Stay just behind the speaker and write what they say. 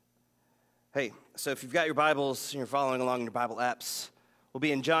Hey, so if you've got your Bibles and you're following along in your Bible apps, we'll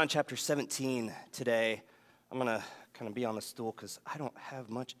be in John chapter 17 today. I'm going to kind of be on the stool because I don't have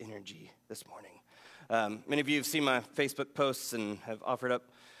much energy this morning. Many of you have seen my Facebook posts and have offered up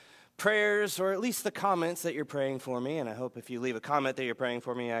prayers, or at least the comments that you're praying for me, and I hope if you leave a comment that you're praying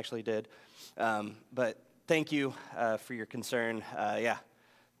for me, you actually did. But thank you for your concern.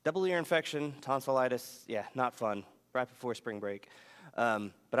 Double ear infection, tonsillitis, not fun, right before spring break.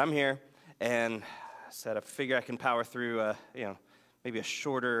 But I'm here. And I said, I figure I can power through, maybe a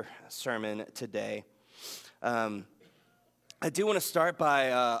shorter sermon today. I do want to start by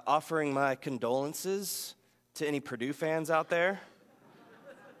offering my condolences to any Purdue fans out there.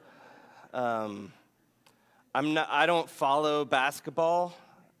 I don't follow basketball,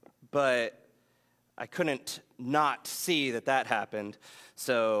 but I couldn't not see that happened.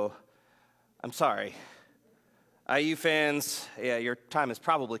 So I'm sorry. IU fans, your time is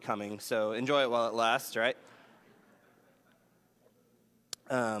probably coming, so enjoy it while it lasts, right?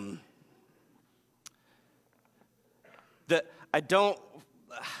 I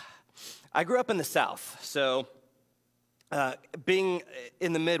grew up in the South, so being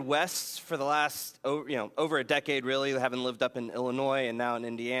in the Midwest for the last, over a decade, really, having lived up in Illinois and now in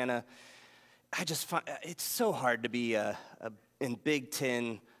Indiana, I just find it's so hard to be in Big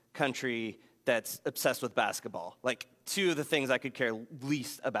Ten country that's obsessed with basketball. Like, two of the things I could care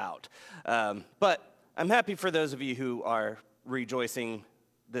least about. But I'm happy for those of you who are rejoicing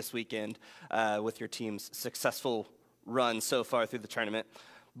this weekend with your team's successful run so far through the tournament.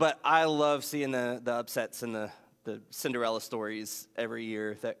 But I love seeing the upsets and the Cinderella stories every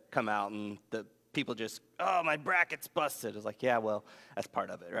year that come out, and the people just, oh, my bracket's busted. It's like, yeah, well, that's part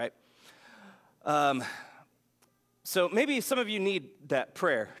of it, right? So maybe some of you need that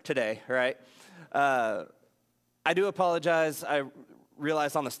prayer today, right? I do apologize. I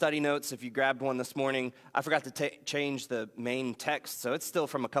realized on the study notes, if you grabbed one this morning, I forgot to change the main text, so it's still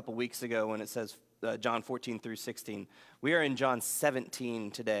from a couple weeks ago when it says John 14 through 16. We are in John 17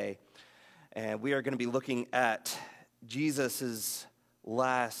 today, and we are going to be looking at Jesus'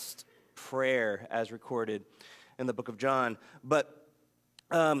 last prayer as recorded in the book of John. But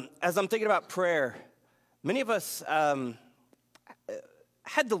as I'm thinking about prayer, many of us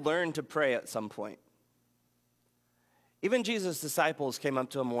had to learn to pray at some point. Even Jesus' disciples came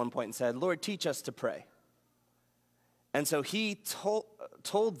up to him at one point and said, Lord, teach us to pray. And so he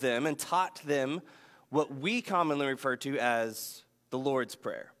told them and taught them what we commonly refer to as the Lord's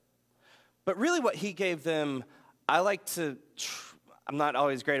Prayer. But really what he gave them, I'm not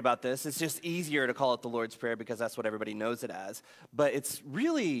always great about this. It's just easier to call it the Lord's Prayer because that's what everybody knows it as. But it's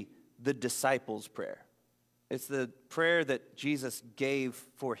really the disciples' prayer. It's the prayer that Jesus gave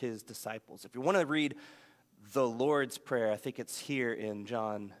for his disciples. If you want to read the Lord's Prayer, I think it's here in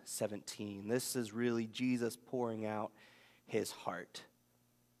John 17. This is really Jesus pouring out his heart.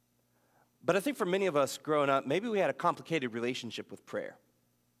 But I think for many of us growing up, maybe we had a complicated relationship with prayer.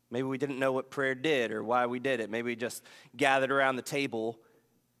 Maybe we didn't know what prayer did or why we did it. Maybe we just gathered around the table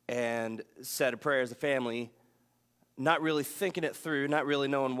and said a prayer as a family, not really thinking it through, not really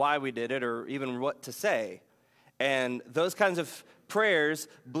knowing why we did it or even what to say. And those kinds of prayers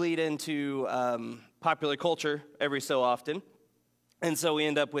bleed into popular culture every so often. And so we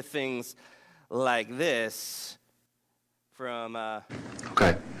end up with things like this from...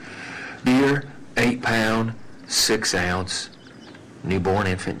 Okay. Beer, 8 pound, 6 ounce, newborn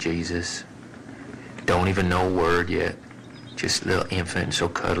infant Jesus. Don't even know a word yet. Just a little infant, so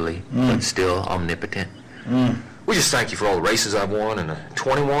cuddly, but still omnipotent. We just thank you for all the races I've won and the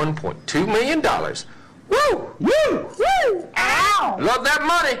 $21.2 million. Woo! Woo! Woo! Ow! Love that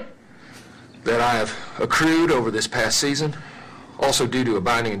money that I have accrued over this past season. Also due to a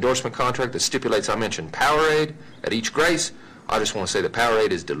binding endorsement contract that stipulates I mention Powerade at each grace. I just want to say that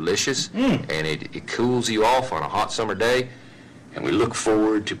Powerade is delicious and it cools you off on a hot summer day. And we look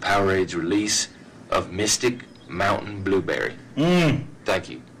forward to Powerade's release of Mystic Mountain Blueberry. Thank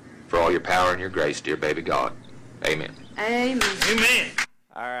you for all your power and your grace, dear baby God. Amen. Amen. Amen.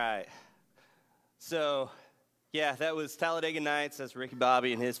 All right. So, that was Talladega Nights. That's Ricky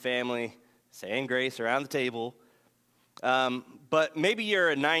Bobby and his family saying grace around the table. But maybe you're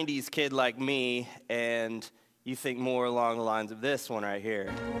a 90s kid like me, and you think more along the lines of this one right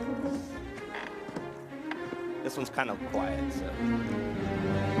here. This one's kind of quiet, so...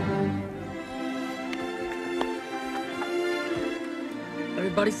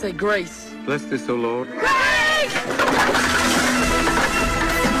 Everybody say grace. Bless this, O Lord.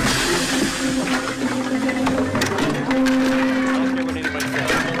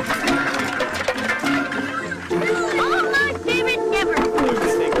 All my favorite ever.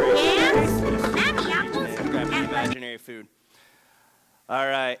 Dance, All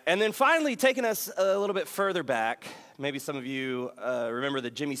right. And then finally, taking us a little bit further back, maybe some of you remember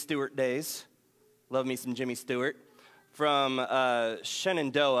the Jimmy Stewart days. Love me some Jimmy Stewart. From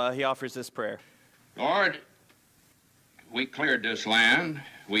Shenandoah, he offers this prayer. Lord, we cleared this land.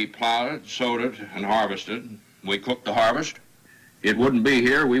 We plowed it, sowed it, and harvested. We cooked the harvest. It wouldn't be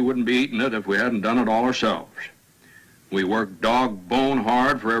here. We wouldn't be eating it if we hadn't done it all ourselves. We worked dog bone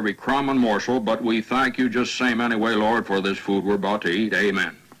hard for every crumb and morsel, but we thank you just same anyway, Lord, for this food we're about to eat.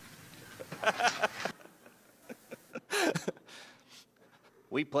 Amen.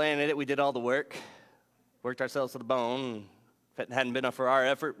 We planted it. We did all the work. Worked ourselves to the bone. If it hadn't been for our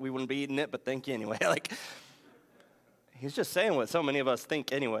effort, we wouldn't be eating it, but thank you anyway. He's just saying what so many of us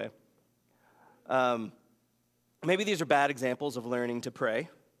think anyway. Maybe these are bad examples of learning to pray.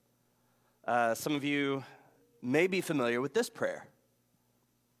 Some of you may be familiar with this prayer.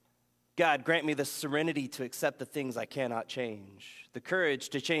 God, grant me the serenity to accept the things I cannot change, the courage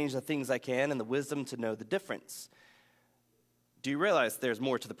to change the things I can, and the wisdom to know the difference. Do you realize there's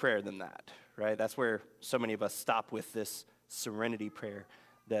more to the prayer than that, right? That's where so many of us stop with this serenity prayer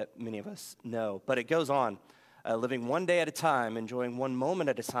that many of us know. But it goes on, living one day at a time, enjoying one moment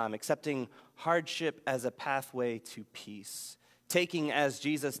at a time, accepting hardship as a pathway to peace. Taking, as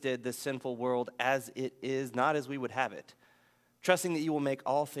Jesus did, this sinful world as it is, not as we would have it. Trusting that you will make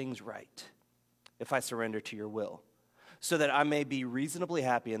all things right if I surrender to your will, so that I may be reasonably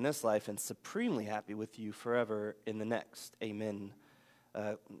happy in this life and supremely happy with you forever in the next. Amen.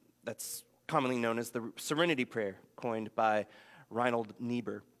 That's commonly known as the Serenity Prayer, coined by Reinhold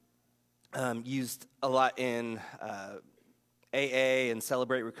Niebuhr. Used a lot in AA and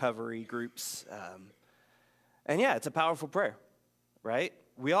Celebrate Recovery groups. And yeah, it's a powerful prayer. Right?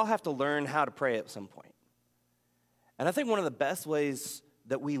 We all have to learn how to pray at some point. And I think one of the best ways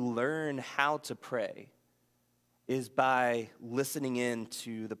that we learn how to pray is by listening in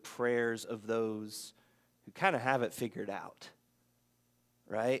to the prayers of those who kind of have it figured out.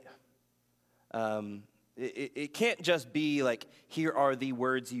 Right? It can't just be like, here are the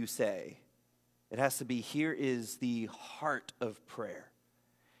words you say. It has to be, here is the heart of prayer.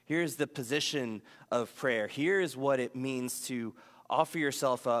 Here's the position of prayer. Here is what it means to offer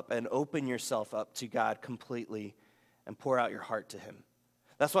yourself up and open yourself up to God completely and pour out your heart to him.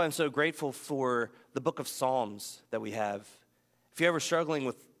 That's why I'm so grateful for the book of Psalms that we have. If you're ever struggling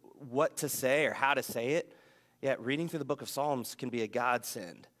with what to say or how to say it, yeah, reading through the book of Psalms can be a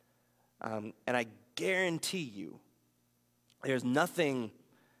godsend. And I guarantee you, there's nothing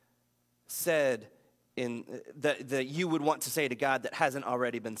said in that you would want to say to God that hasn't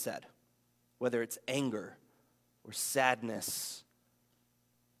already been said, whether it's anger or sadness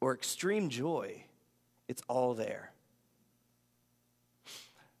or extreme joy. It's all there.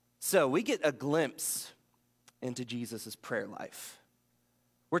 So we get a glimpse into Jesus' prayer life.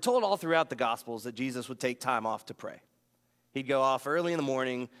 We're told all throughout the Gospels that Jesus would take time off to pray. He'd go off early in the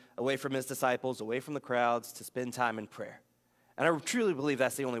morning, away from his disciples, away from the crowds, to spend time in prayer. And I truly believe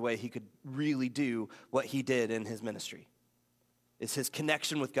that's the only way he could really do what he did in his ministry, is his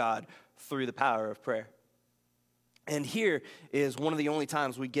connection with God through the power of prayer. And here is one of the only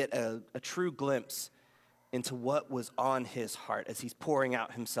times we get a true glimpse into what was on his heart as he's pouring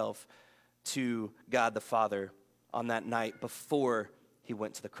out himself to God the Father on that night before he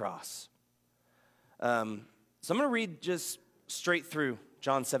went to the cross. So I'm going to read just straight through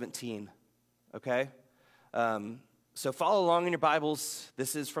John 17, okay? So follow along in your Bibles.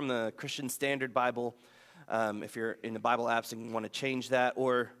 This is from the Christian Standard Bible. If you're in the Bible apps and want to change that,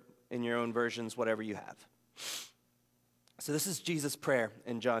 or in your own versions, whatever you have. So this is Jesus' prayer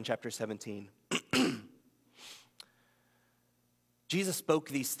in John chapter 17. Jesus spoke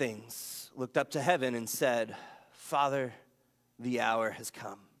these things, looked up to heaven, and said, Father, the hour has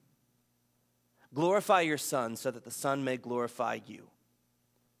come. Glorify your Son so that the Son may glorify you,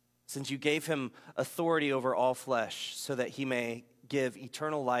 since you gave him authority over all flesh, so that he may give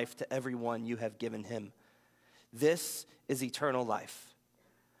eternal life to everyone you have given him. This is eternal life,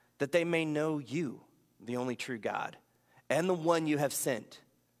 that they may know you, the only true God, and the one you have sent,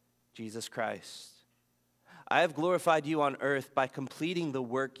 Jesus Christ. I have glorified you on earth by completing the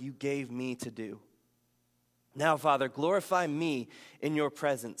work you gave me to do. Now, Father, glorify me in your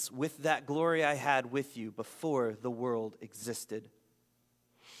presence with that glory I had with you before the world existed.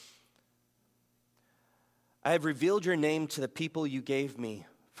 I have revealed your name to the people you gave me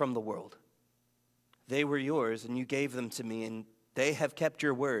from the world. They were yours, and you gave them to me, and they have kept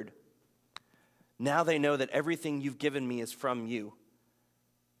your word. Now they know that everything you've given me is from you,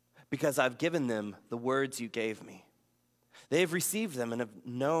 because I've given them the words you gave me. They have received them and have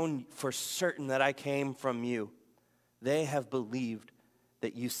known for certain that I came from you. They have believed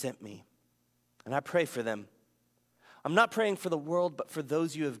that you sent me. And I pray for them. I'm not praying for the world, but for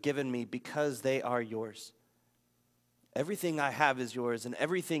those you have given me, because they are yours. Everything I have is yours, and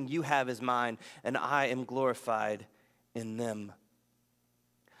everything you have is mine, and I am glorified in them.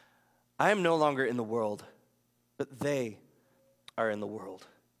 I am no longer in the world, but they are in the world.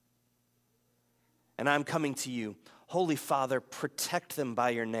 And I'm coming to you. Holy Father, protect them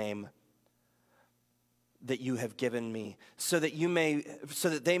by your name that you have given me, so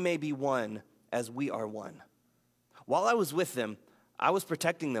that they may be one as we are one. While I was with them, I was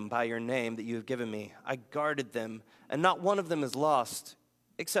protecting them by your name that you have given me. I guarded them, and not one of them is lost,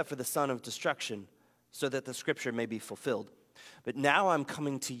 except for the son of destruction, so that the scripture may be fulfilled. But now I'm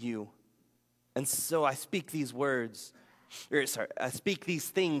coming to you, and so I speak these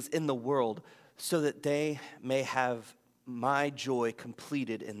things in the world, so that they may have my joy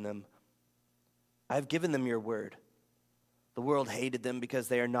completed in them. I have given them your word. The world hated them because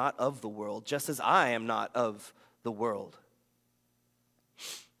they are not of the world, just as I am not of the world.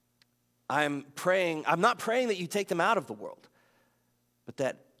 I'm not praying that you take them out of the world, but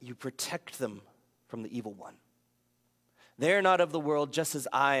that you protect them from the evil one. They are not of the world, just as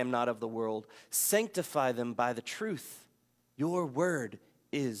I am not of the world. Sanctify them by the truth. Your word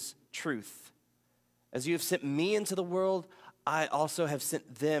is truth. As you have sent me into the world, I also have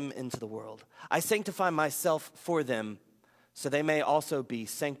sent them into the world. I sanctify myself for them, so they may also be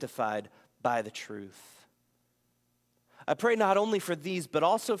sanctified by the truth. I pray not only for these, but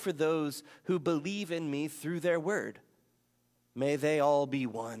also for those who believe in me through their word. May they all be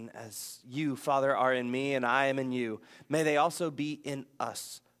one, as you, Father, are in me and I am in you. May they also be in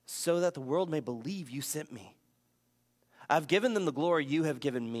us, so that the world may believe you sent me. I've given them the glory you have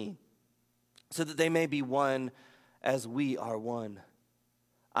given me, so that they may be one as we are one.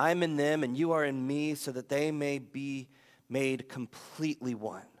 I am in them and you are in me, so that they may be made completely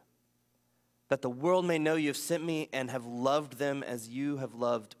one. That the world may know you have sent me and have loved them as you have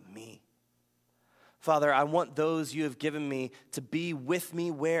loved me. Father, I want those you have given me to be with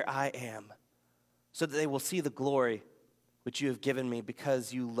me where I am, so that they will see the glory which you have given me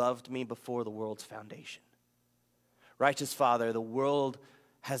because you loved me before the world's foundation. Righteous Father, the world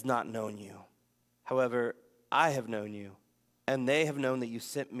has not known you. However, I have known you, and they have known that you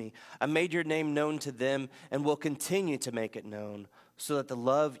sent me. I made your name known to them and will continue to make it known, so that the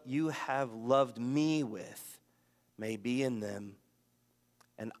love you have loved me with may be in them,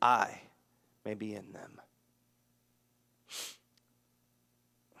 and I may be in them.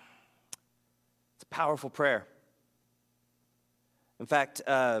 It's a powerful prayer. In fact,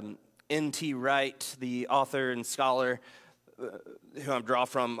 N.T. Wright, the author and scholar who I draw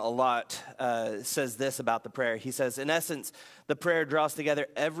from a lot, says this about the prayer. He says, in essence, the prayer draws together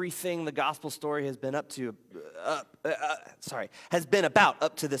everything the gospel story has been about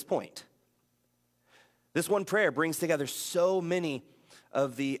up to this point. This one prayer brings together so many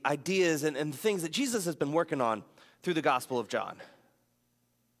of the ideas and things that Jesus has been working on through the Gospel of John.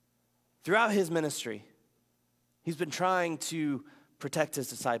 Throughout his ministry, he's been trying to protect his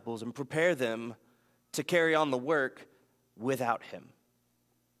disciples and prepare them to carry on the work without him.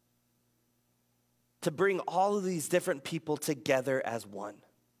 To bring all of these different people together as one.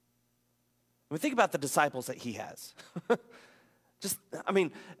 I mean, think about the disciples that he has.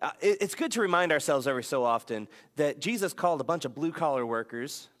 It's good to remind ourselves every so often that Jesus called a bunch of blue-collar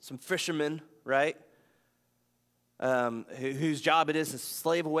workers, some fishermen, right? Whose job it is to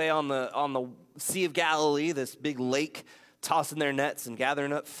slave away on the Sea of Galilee, this big lake, tossing their nets and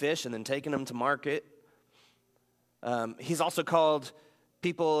gathering up fish and then taking them to market. He's also called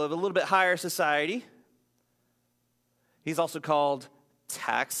people of a little bit higher society. He's also called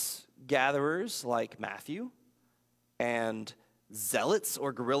tax gatherers like Matthew, and zealots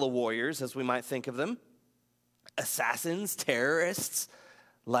or guerrilla warriors, as we might think of them, assassins, terrorists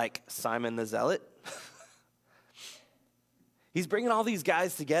like Simon the Zealot. He's bringing all these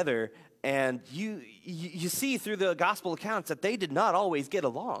guys together, and you see through the gospel accounts that they did not always get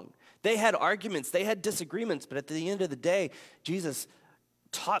along. They had arguments, they had disagreements, but at the end of the day, Jesus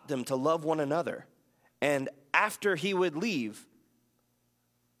taught them to love one another. And after he would leave,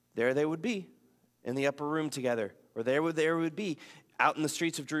 there they would be in the upper room together, or there would be out in the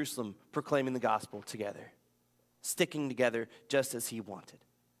streets of Jerusalem proclaiming the gospel together, sticking together just as he wanted.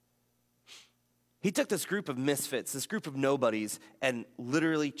 He took this group of misfits, this group of nobodies, and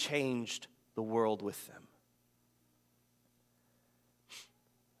literally changed the world with them.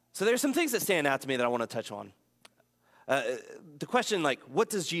 So there's some things that stand out to me that I want to touch on. The question, what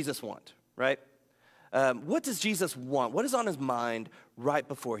does Jesus want, right? What does Jesus want? What is on his mind right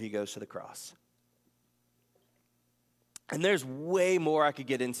before he goes to the cross? And there's way more I could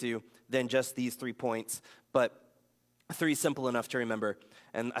get into than just these 3 points, but 3 simple enough to remember.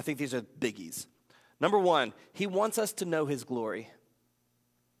 And I think these are biggies. Number 1, he wants us to know his glory.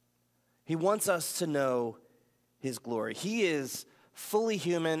 He wants us to know his glory. He is fully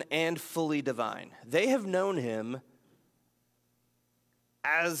human and fully divine. They have known him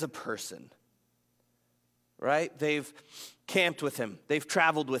as a person, right? They've camped with him. They've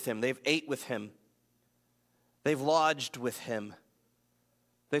traveled with him. They've ate with him. They've lodged with him.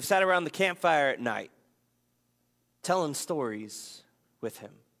 They've sat around the campfire at night, telling stories with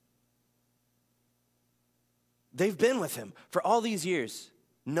him. They've been with him for all these years,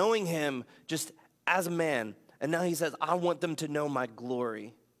 knowing him just as a man. And now he says, I want them to know my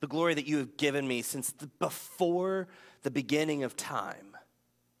glory, the glory that you have given me since before the beginning of time.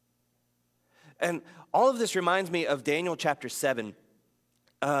 And all of this reminds me of Daniel chapter 7.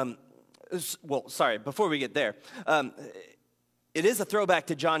 Before we get there, it is a throwback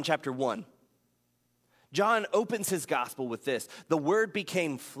to John chapter 1. John opens his gospel with this: the Word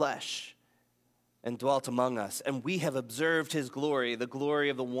became flesh and dwelt among us, and we have observed his glory, the glory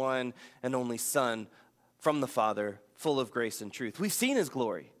of the one and only Son from the Father, full of grace and truth. We've seen his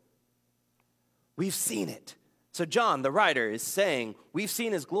glory. We've seen it. So John, the writer, is saying, we've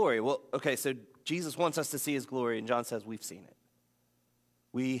seen his glory. Well, okay, so Jesus wants us to see his glory, and John says, we've seen it.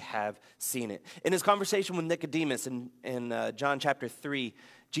 We have seen it. In his conversation with Nicodemus in John chapter 3,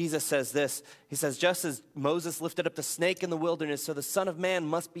 Jesus says this. He says, just as Moses lifted up the snake in the wilderness, so the Son of Man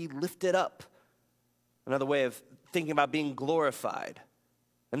must be lifted up. Another way of thinking about being glorified.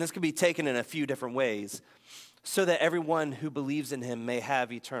 And this can be taken in a few different ways, so that everyone who believes in him may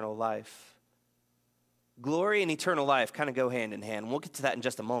have eternal life. Glory and eternal life kind of go hand in hand. We'll get to that in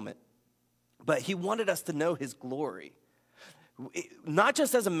just a moment. But he wanted us to know his glory. Not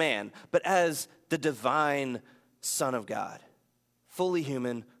just as a man, but as the divine Son of God. Fully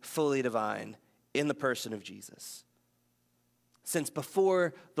human, fully divine, in the person of Jesus. Since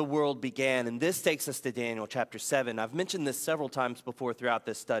before the world began, and this takes us to Daniel chapter 7. I've mentioned this several times before throughout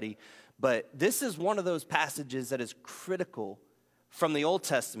this study, but this is one of those passages that is critical from the Old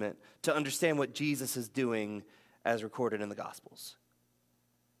Testament to understand what Jesus is doing as recorded in the Gospels.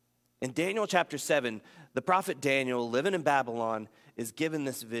 In Daniel chapter 7, the prophet Daniel, living in Babylon, is given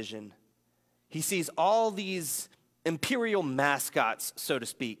this vision. He sees all these imperial mascots, so to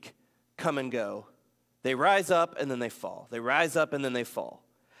speak, come and go. They rise up and then they fall. They rise up and then they fall.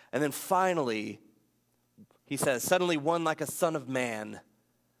 And then finally, he says, suddenly one like a son of man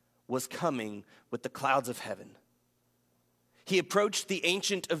was coming with the clouds of heaven. He approached the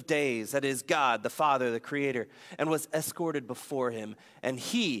Ancient of Days, that is God, the Father, the Creator, and was escorted before him. And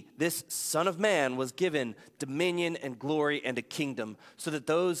he, this Son of Man, was given dominion and glory and a kingdom, so that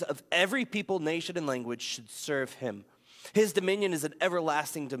those of every people, nation, and language should serve him. His dominion is an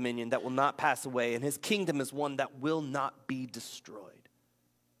everlasting dominion that will not pass away, and his kingdom is one that will not be destroyed.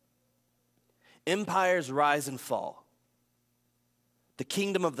 Empires rise and fall. The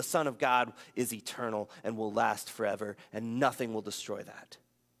kingdom of the Son of God is eternal and will last forever, and nothing will destroy that.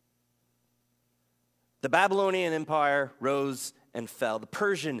 The Babylonian Empire rose and fell. The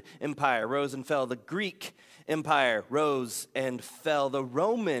Persian Empire rose and fell. The Greek Empire rose and fell. The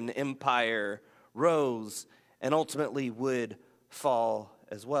Roman Empire rose and ultimately would fall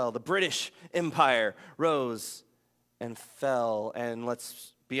as well. The British Empire rose and fell. And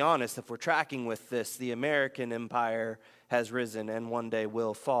let's be honest, if we're tracking with this, the American Empire has risen and one day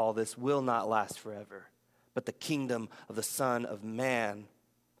will fall. This will not last forever. But the kingdom of the Son of Man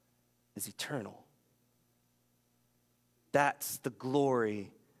is eternal. That's the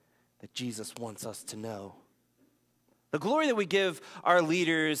glory that Jesus wants us to know. The glory that we give our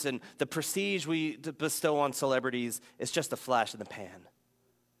leaders and the prestige we bestow on celebrities is just a flash in the pan.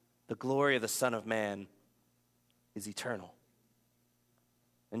 The glory of the Son of Man is eternal.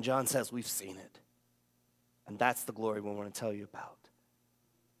 And John says we've seen it. And that's the glory we want to tell you about.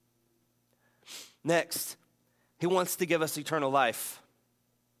 Next, he wants to give us eternal life.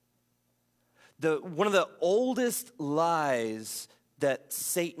 One of the oldest lies that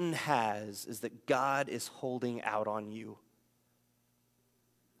Satan has is that God is holding out on you.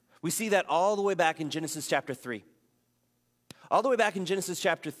 We see that all the way back in Genesis chapter 3. All the way back in Genesis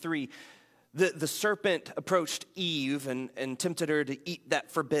chapter 3, the serpent approached Eve and tempted her to eat that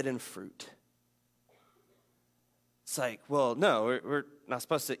forbidden fruit. It's like, well, no, we're not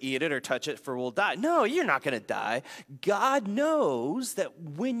supposed to eat it or touch it for we'll die. No, you're not going to die. God knows that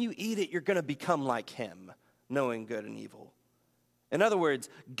when you eat it, you're going to become like him, knowing good and evil. In other words,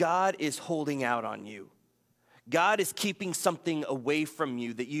 God is holding out on you. God is keeping something away from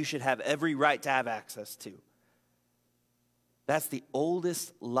you that you should have every right to have access to. That's the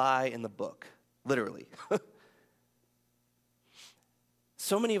oldest lie in the book, literally.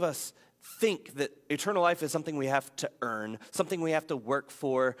 So many of us think that eternal life is something we have to earn, something we have to work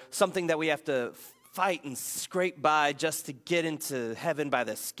for, something that we have to fight and scrape by just to get into heaven by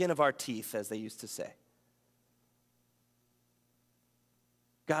the skin of our teeth, as they used to say.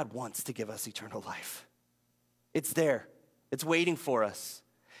 God wants to give us eternal life. It's there. It's waiting for us.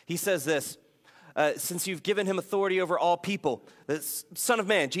 He says this, since you've given him authority over all people, the Son of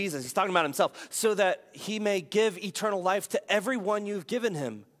Man, Jesus, he's talking about himself, so that he may give eternal life to everyone you've given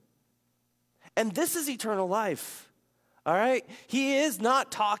him. And this is eternal life, all right? He is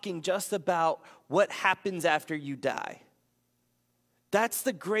not talking just about what happens after you die. That's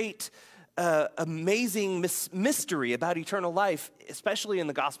the great, amazing mystery about eternal life, especially in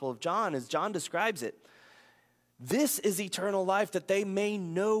the Gospel of John, as John describes it. This is eternal life, that they may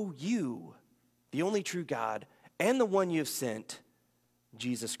know you, the only true God, and the one you have sent,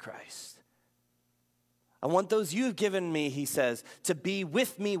 Jesus Christ. I want those you have given me, he says, to be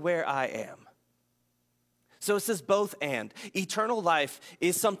with me where I am. So it says both and. Eternal life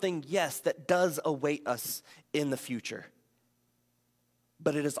is something, yes, that does await us in the future.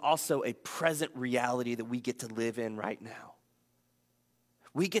 But it is also a present reality that we get to live in right now.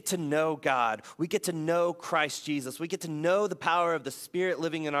 We get to know God. We get to know Christ Jesus. We get to know the power of the Spirit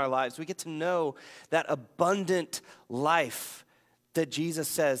living in our lives. We get to know that abundant life that Jesus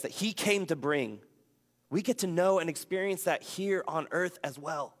says that he came to bring. We get to know and experience that here on earth as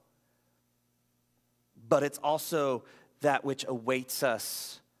well. But it's also that which awaits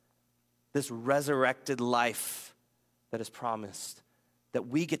us, this resurrected life that is promised, that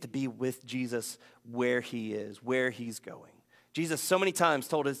we get to be with Jesus where he is, where he's going. Jesus so many times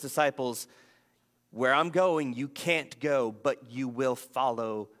told his disciples, where I'm going, you can't go, but you will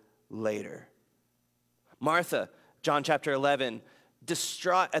follow later. Martha, John chapter 11,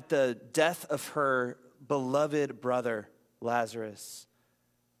 distraught at the death of her beloved brother, Lazarus.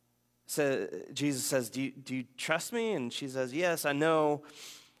 So Jesus says, do you trust me? And she says, yes, I know.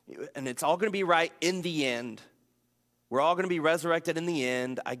 And it's all going to be right in the end. We're all going to be resurrected in the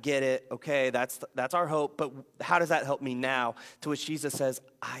end. I get it. Okay, that's our hope. But how does that help me now? To which Jesus says,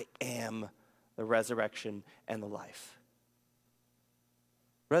 I am the resurrection and the life.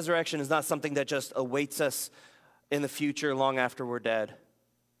 Resurrection is not something that just awaits us in the future long after we're dead.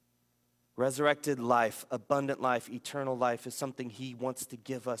 Resurrected life, abundant life, eternal life is something he wants to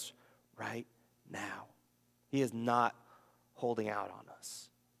give us right now. He is not holding out on us.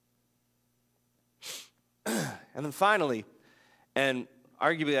 And then finally, and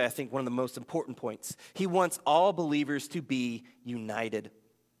arguably I think one of the most important points, he wants all believers to be united.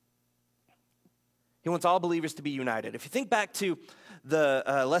 He wants all believers to be united. If you think back to the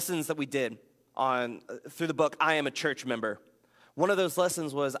lessons that we did through the book, I Am a Church Member, one of those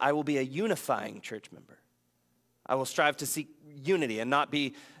lessons was I will be a unifying church member. I will strive to seek unity and not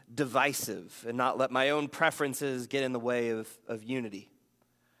be divisive and not let my own preferences get in the way of unity.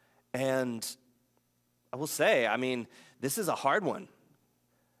 And I will say, this is a hard one.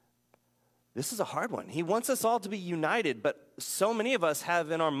 This is a hard one. He wants us all to be united, but so many of us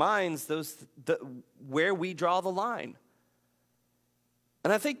have in our minds where we draw the line.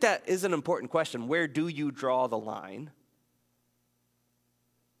 And I think that is an important question. Where do you draw the line?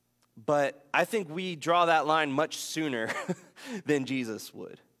 But I think we draw that line much sooner than Jesus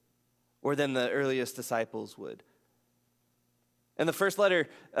would, or than the earliest disciples would. In the first letter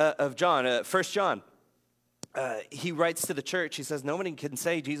of John, 1 John, he writes to the church, he says, nobody can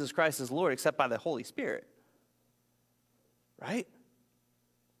say Jesus Christ is Lord except by the Holy Spirit. Right?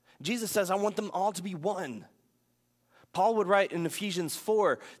 Jesus says, I want them all to be one. Paul would write in Ephesians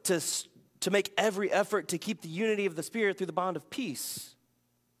 4 to make every effort to keep the unity of the Spirit through the bond of peace.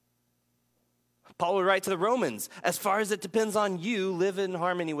 Paul would write to the Romans, as far as it depends on you, live in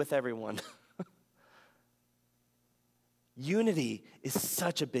harmony with everyone. Unity is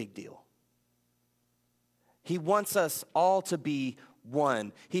such a big deal. He wants us all to be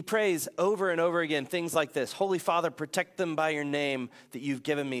one. He prays over and over again things like this: Holy Father, protect them by your name that you've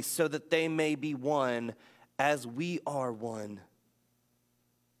given me, so that they may be one as we are one.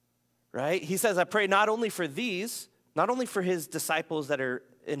 Right? He says, I pray not only for these, not only for his disciples that are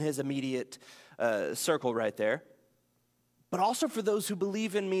in his immediate circle right there, but also for those who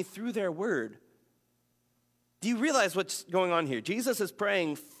believe in me through their word. Do you realize what's going on here? Jesus is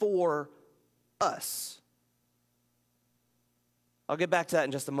praying for us. I'll get back to that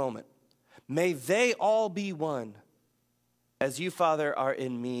in just a moment. May they all be one, as you, Father, are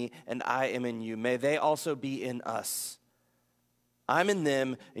in me and I am in you. May they also be in us. I'm in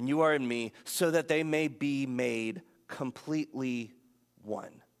them and you are in me, so that they may be made completely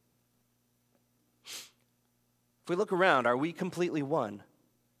one? If we look around, are we completely one?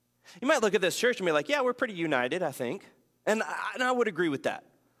 You might look at this church and be like, yeah, we're pretty united, I think. And I would agree with that.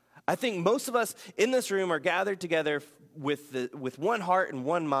 I think most of us in this room are gathered together with one heart and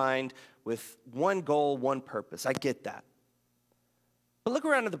one mind, with one goal, one purpose. I get that. But look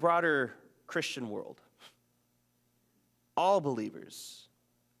around at the broader Christian world. All believers,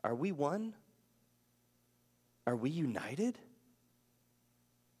 are we one? Are we united?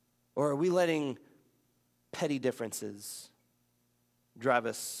 Or are we letting petty differences drive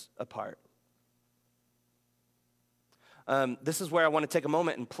us apart? This is where I want to take a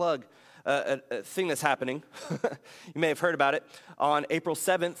moment and plug a thing that's happening. You may have heard about it. On April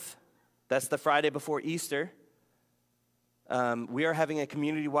 7th, that's the Friday before Easter, we are having a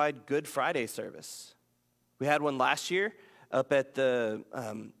community-wide Good Friday service. We had one last year up at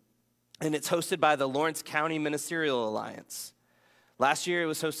and it's hosted by the Lawrence County Ministerial Alliance. Last year, it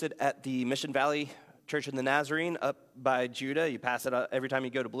was hosted at the Mission Valley Church of the Nazarene up by Judah. You pass it every time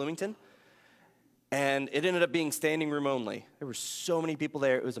you go to Bloomington. And it ended up being standing room only. There were so many people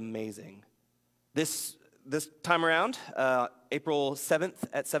there. It was amazing. This time around, April 7th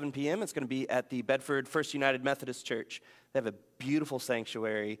at 7 p.m., it's going to be at the Bedford First United Methodist Church. They have a beautiful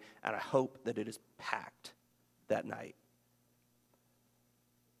sanctuary, and I hope that it is packed that night.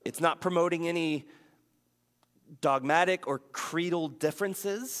 It's not promoting any dogmatic or creedal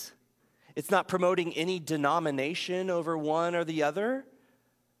differences. It's not promoting any denomination over one or the other.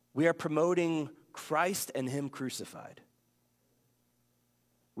 We are promoting Christ and Him crucified.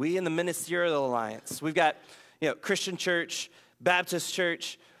 We in the Ministerial Alliance, we've got Christian Church, Baptist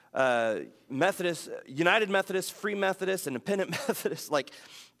Church, Methodist, United Methodist, Free Methodist, Independent Methodist. Like,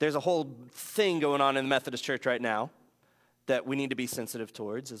 there's a whole thing going on in the Methodist Church right now that we need to be sensitive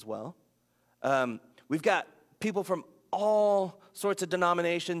towards as well. We've got people from all sorts of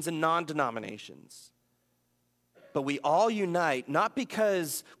denominations and non-denominations. But we all unite, not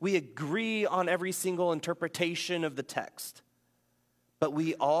because we agree on every single interpretation of the text, but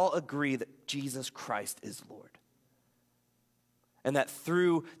we all agree that Jesus Christ is Lord. And that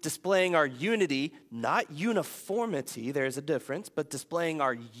through displaying our unity, not uniformity, there's a difference, but displaying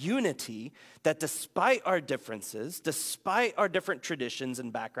our unity, that despite our differences, despite our different traditions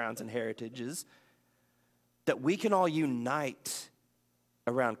and backgrounds and heritages, that we can all unite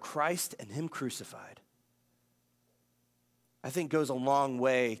around Christ and Him crucified. I think goes a long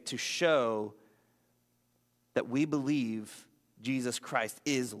way to show that we believe Jesus Christ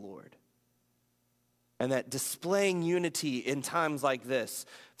is Lord. And that displaying unity in times like this,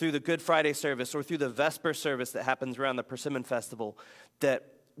 through the Good Friday service or through the Vesper service that happens around the Persimmon Festival, that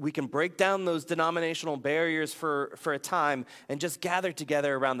we can break down those denominational barriers for a time and just gather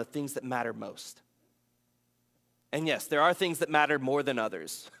together around the things that matter most. And yes, there are things that matter more than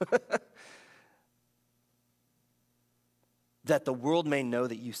others. That the world may know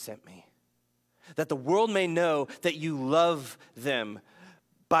that you sent me. That the world may know that you love them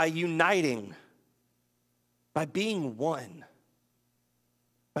by uniting, by being one,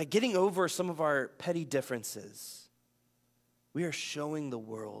 by getting over some of our petty differences. We are showing the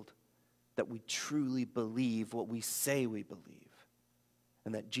world that we truly believe what we say we believe,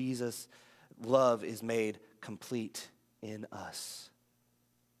 and that Jesus' love is made complete in us.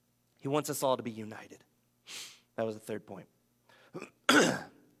 He wants us all to be united. That was the third point.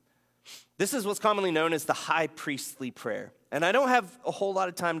 This is what's commonly known as the high priestly prayer. And I don't have a whole lot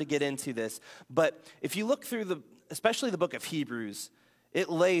of time to get into this, but if you look through especially the book of Hebrews, it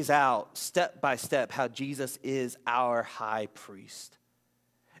lays out step by step how Jesus is our high priest.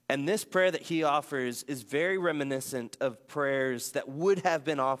 And this prayer that he offers is very reminiscent of prayers that would have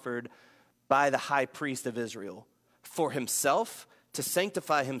been offered by the high priest of Israel for himself, to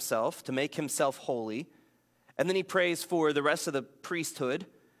sanctify himself, to make himself holy. And then he prays for the rest of the priesthood.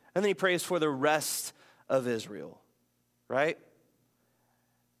 And then he prays for the rest of Israel, right?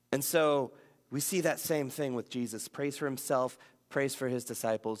 And so we see that same thing with Jesus. Prays for himself, prays for his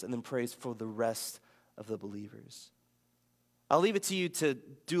disciples, and then prays for the rest of the believers. I'll leave it to you to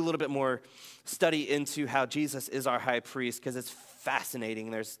do a little bit more study into how Jesus is our high priest, because it's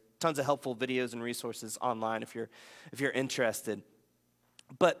fascinating. There's tons of helpful videos and resources online if you're interested.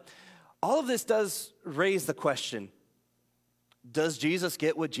 But all of this does raise the question, does Jesus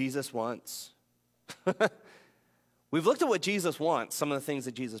get what Jesus wants? We've looked at what Jesus wants, some of the things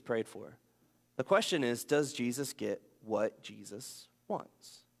that Jesus prayed for. The question is, does Jesus get what Jesus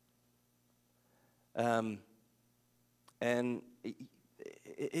wants? And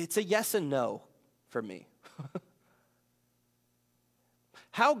it's a yes and no for me.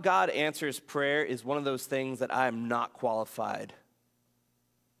 How God answers prayer is one of those things that I am not qualified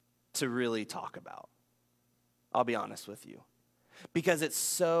to really talk about. I'll be honest with you. Because it's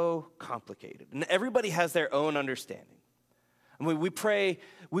so complicated. And everybody has their own understanding. I mean, we prayed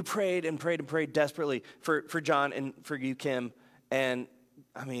desperately for John and for you, Kim. And,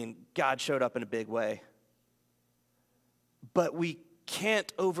 I mean, God showed up in a big way. But we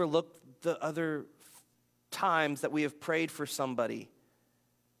can't overlook the other times that we have prayed for somebody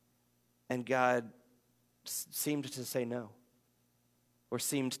and God seemed to say no or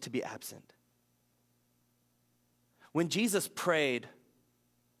seemed to be absent. When Jesus prayed,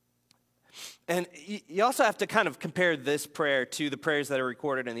 and you also have to kind of compare this prayer to the prayers that are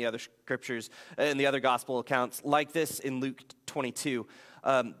recorded in the other scriptures, in the other gospel accounts, like this in Luke 22.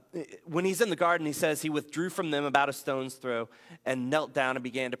 When he's in the garden, he says he withdrew from them about a stone's throw and knelt down and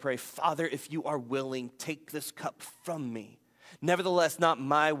began to pray, "Father, if you are willing, take this cup from me. Nevertheless, not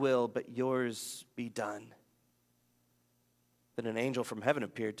my will, but yours be done." Then an angel from heaven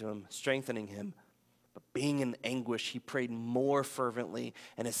appeared to him, strengthening him. But being in anguish, he prayed more fervently,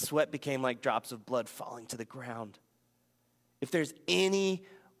 and his sweat became like drops of blood falling to the ground. If there's any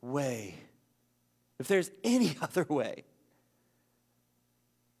way, if there's any other way,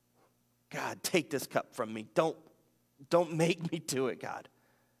 God, take this cup from me. Don't make me do it, God.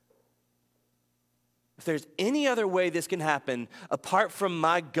 If there's any other way this can happen, apart from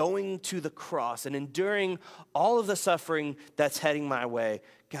my going to the cross and enduring all of the suffering that's heading my way,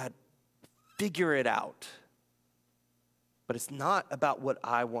 God, figure it out. But it's not about what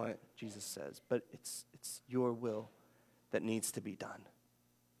I want, Jesus says, but it's your will that needs to be done.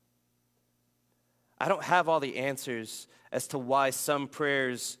 I don't have all the answers as to why some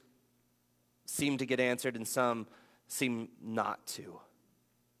prayers seem to get answered and some seem not to.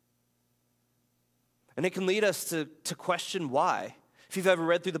 And it can lead us to question why. If you've ever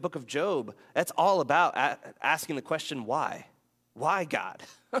read through the book of Job, that's all about asking the question, why? Why, God?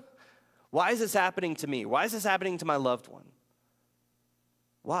 Why is this happening to me? Why is this happening to my loved one?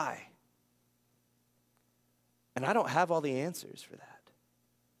 Why? And I don't have all the answers for that.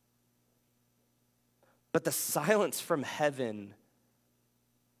 But the silence from heaven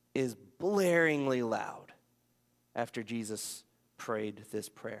is blaringly loud after Jesus prayed this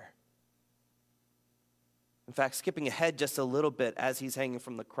prayer. In fact, skipping ahead just a little bit as he's hanging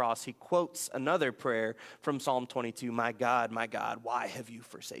from the cross, he quotes another prayer from Psalm 22, my God, why have you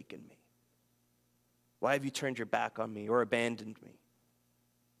forsaken me? Why have you turned your back on me or abandoned me?"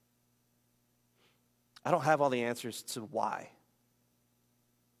 I don't have all the answers to why.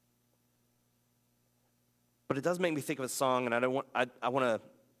 But it does make me think of a song, and I want to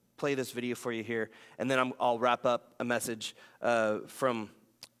play this video for you here, and then I'll wrap up a message from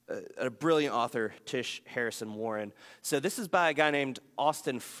a brilliant author, Tish Harrison Warren. So this is by a guy named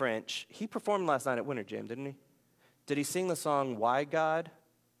Austin French. He performed last night at Winter Jam, didn't he? Did he sing the song, Why God?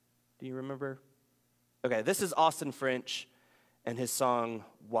 Do you remember? Okay, this is Austin French and his song,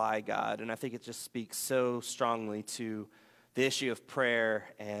 Why God? And I think it just speaks so strongly to the issue of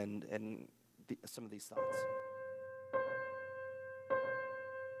prayer and some of these thoughts.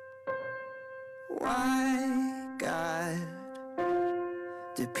 Why, God,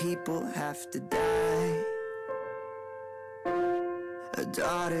 do people have to die? A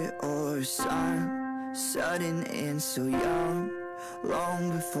daughter or a son, sudden and so young,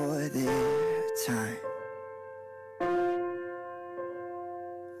 long before their time.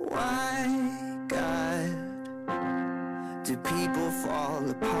 Why, God, do people fall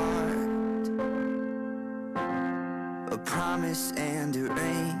apart? A promise and a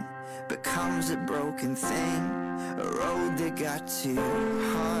ring becomes a broken thing, a road that got too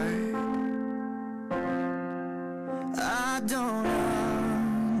hard. I don't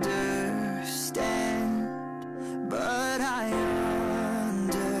understand, but I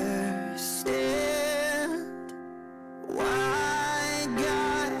understand. Why,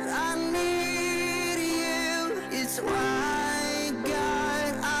 God, I need you. It's why,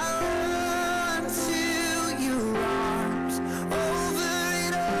 God, I run to your arms over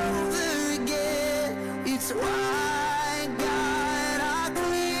and over again. It's why, God, I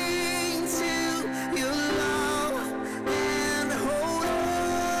cling to your love and hold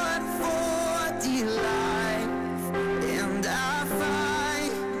on for dear life. And I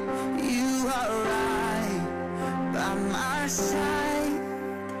find you are right by my side.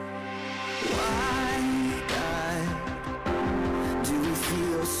 Why, God, do we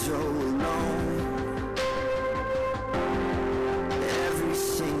feel so alone? Every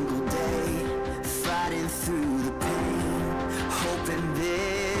single day, fighting through the pain, hoping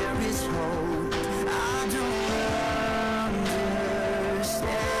there is hope. I don't understand.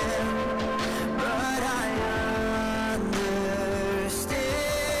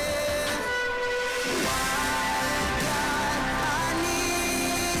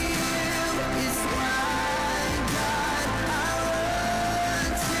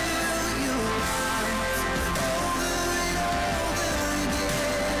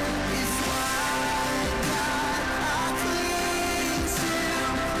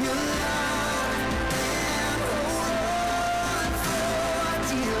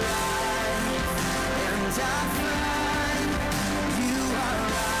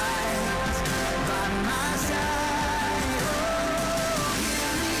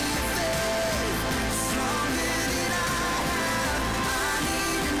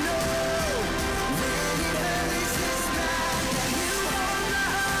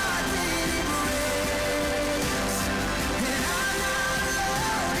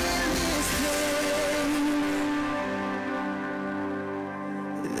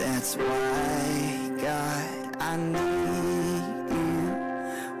 That's why, God, I need you.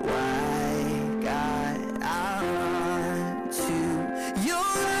 Why, God, I run to your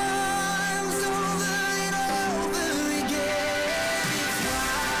arms over and over again.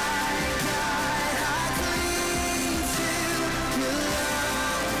 Why, God, I cling to your love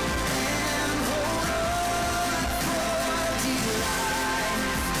and hold on for dear life.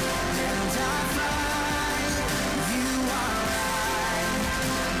 And I find you are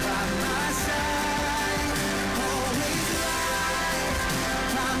right by my side, always right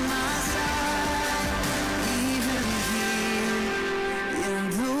by my side, even here in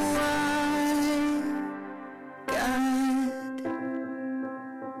the wild, God.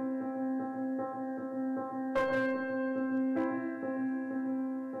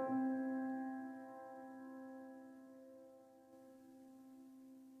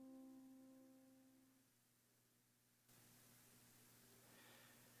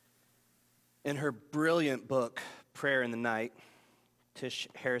 In her brilliant book, Prayer in the Night, Tish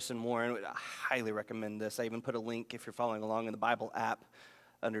Harrison Warren, I highly recommend this. I even put a link, if you're following along in the Bible app,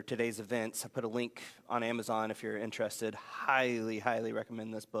 under today's events. I put a link on Amazon if you're interested. Highly, highly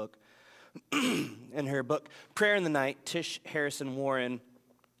recommend this book. In her book, Prayer in the Night, Tish Harrison Warren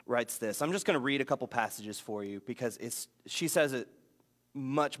writes this. I'm just going to read a couple passages for you because she says it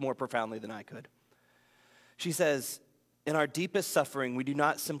much more profoundly than I could. She says, in our deepest suffering, we do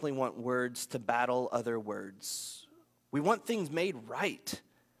not simply want words to battle other words. We want things made right.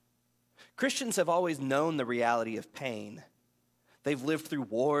 Christians have always known the reality of pain. They've lived through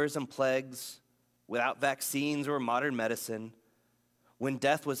wars and plagues without vaccines or modern medicine, when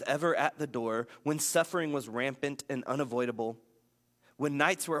death was ever at the door, when suffering was rampant and unavoidable, when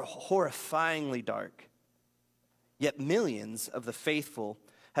nights were horrifyingly dark. Yet millions of the faithful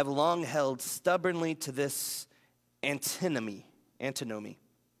have long held stubbornly to this antinomy,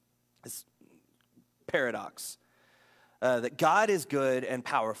 this paradox, that God is good and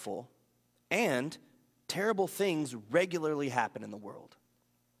powerful, and terrible things regularly happen in the world.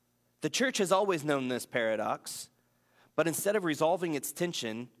 The church has always known this paradox, but instead of resolving its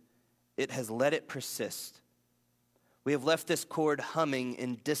tension, it has let it persist. We have left this chord humming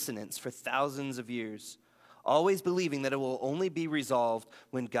in dissonance for thousands of years, always believing that it will only be resolved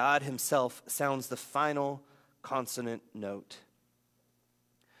when God himself sounds the final consonant note.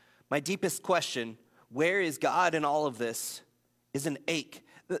 My deepest question, where is God in all of this, is an ache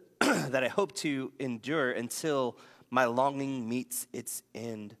that I hope to endure until my longing meets its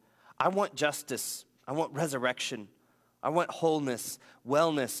end. I want justice. I want resurrection. I want wholeness,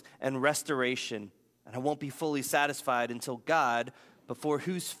 wellness, and restoration. And I won't be fully satisfied until God, before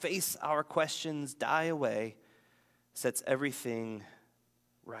whose face our questions die away, sets everything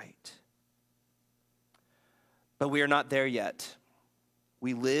right. But we are not there yet.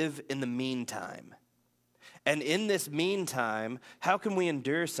 We live in the meantime. And in this meantime, how can we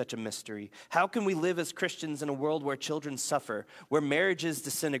endure such a mystery? How can we live as Christians in a world where children suffer, where marriages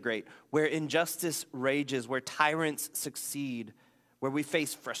disintegrate, where injustice rages, where tyrants succeed, where we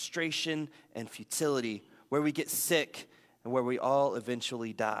face frustration and futility, where we get sick, and where we all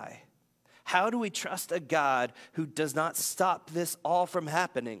eventually die? How do we trust a God who does not stop this all from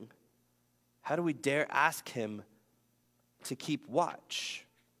happening? How do we dare ask him to keep watch?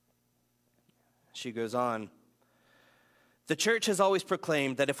 She goes on. The church has always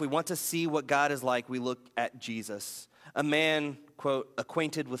proclaimed that if we want to see what God is like, we look at Jesus, a man, quote,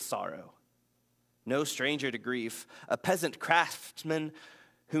 acquainted with sorrow, no stranger to grief, a peasant craftsman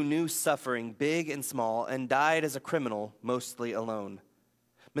who knew suffering, big and small, and died as a criminal, mostly alone.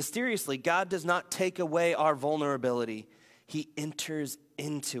 Mysteriously, God does not take away our vulnerability. He enters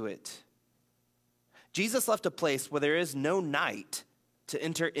into it. Jesus left a place where there is no night to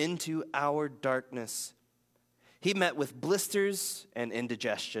enter into our darkness. He met with blisters and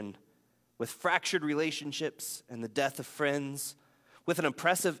indigestion, with fractured relationships and the death of friends, with an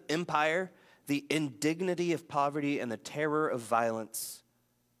oppressive empire, the indignity of poverty, and the terror of violence.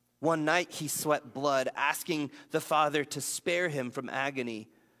 One night he sweat blood, asking the Father to spare him from agony,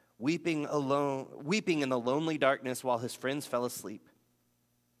 weeping in the lonely darkness while his friends fell asleep.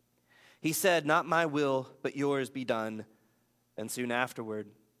 He said, "Not my will, but yours be done." And soon afterward,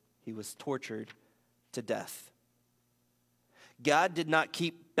 he was tortured, to death. God did not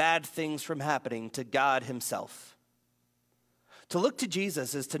keep bad things from happening to God himself. To look to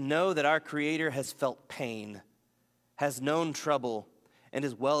Jesus is to know that our Creator has felt pain, has known trouble, and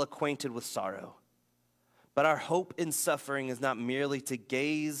is well acquainted with sorrow. But our hope in suffering is not merely to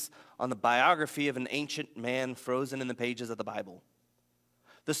gaze on the biography of an ancient man frozen in the pages of the Bible.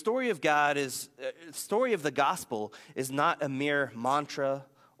 The story of the gospel is not a mere mantra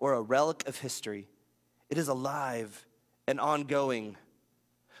or a relic of history. It is alive and ongoing.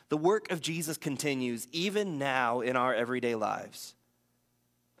 The work of Jesus continues even now in our everyday lives.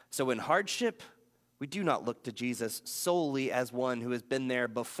 So in hardship, we do not look to Jesus solely as one who has been there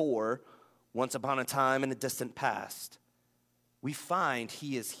before, once upon a time in a distant past. We find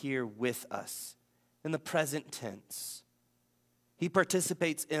he is here with us in the present tense. He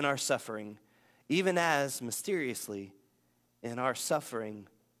participates in our suffering, even as, mysteriously, in our suffering,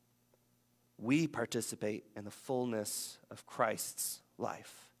 we participate in the fullness of Christ's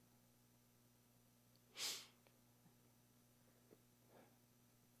life.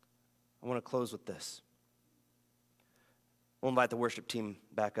 I want to close with this. We'll invite the worship team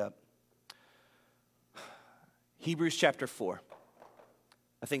back up. Hebrews chapter 4,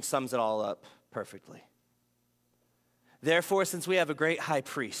 I think sums it all up perfectly. Therefore, since we have a great high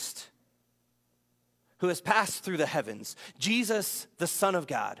priest who has passed through the heavens, Jesus, the Son of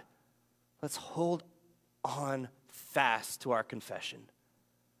God, let's hold on fast to our confession.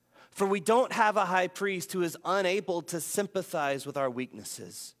 For we don't have a high priest who is unable to sympathize with our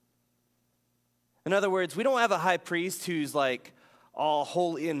weaknesses. In other words, we don't have a high priest who's like all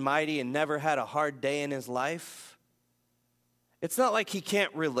holy and mighty and never had a hard day in his life. It's not like he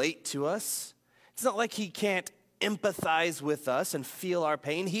can't relate to us. It's not like he can't empathize with us and feel our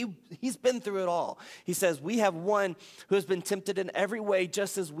pain. He's been through it all. He says, we have one who has been tempted in every way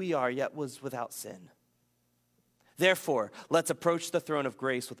just as we are, yet was without sin. Therefore, let's approach the throne of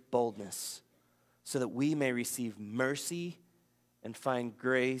grace with boldness so that we may receive mercy and find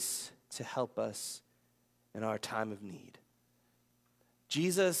grace to help us in our time of need.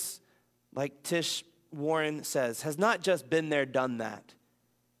 Jesus, like Tish Warren says, has not just been there, done that.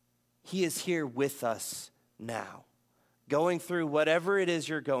 He is here with us now, going through whatever it is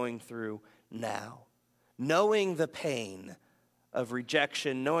you're going through now, knowing the pain of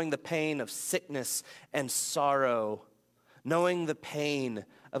rejection, knowing the pain of sickness and sorrow, knowing the pain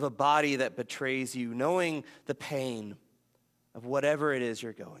of a body that betrays you, knowing the pain of whatever it is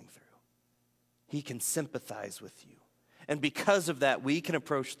you're going through. He can sympathize with you. And because of that, we can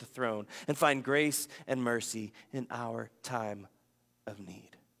approach the throne and find grace and mercy in our time of need.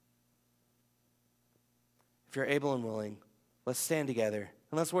 If you're able and willing, let's stand together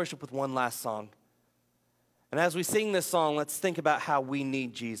and let's worship with one last song. And as we sing this song, let's think about how we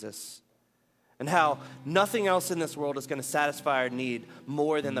need Jesus and how nothing else in this world is going to satisfy our need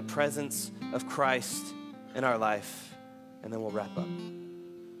more than the presence of Christ in our life. And then we'll wrap up.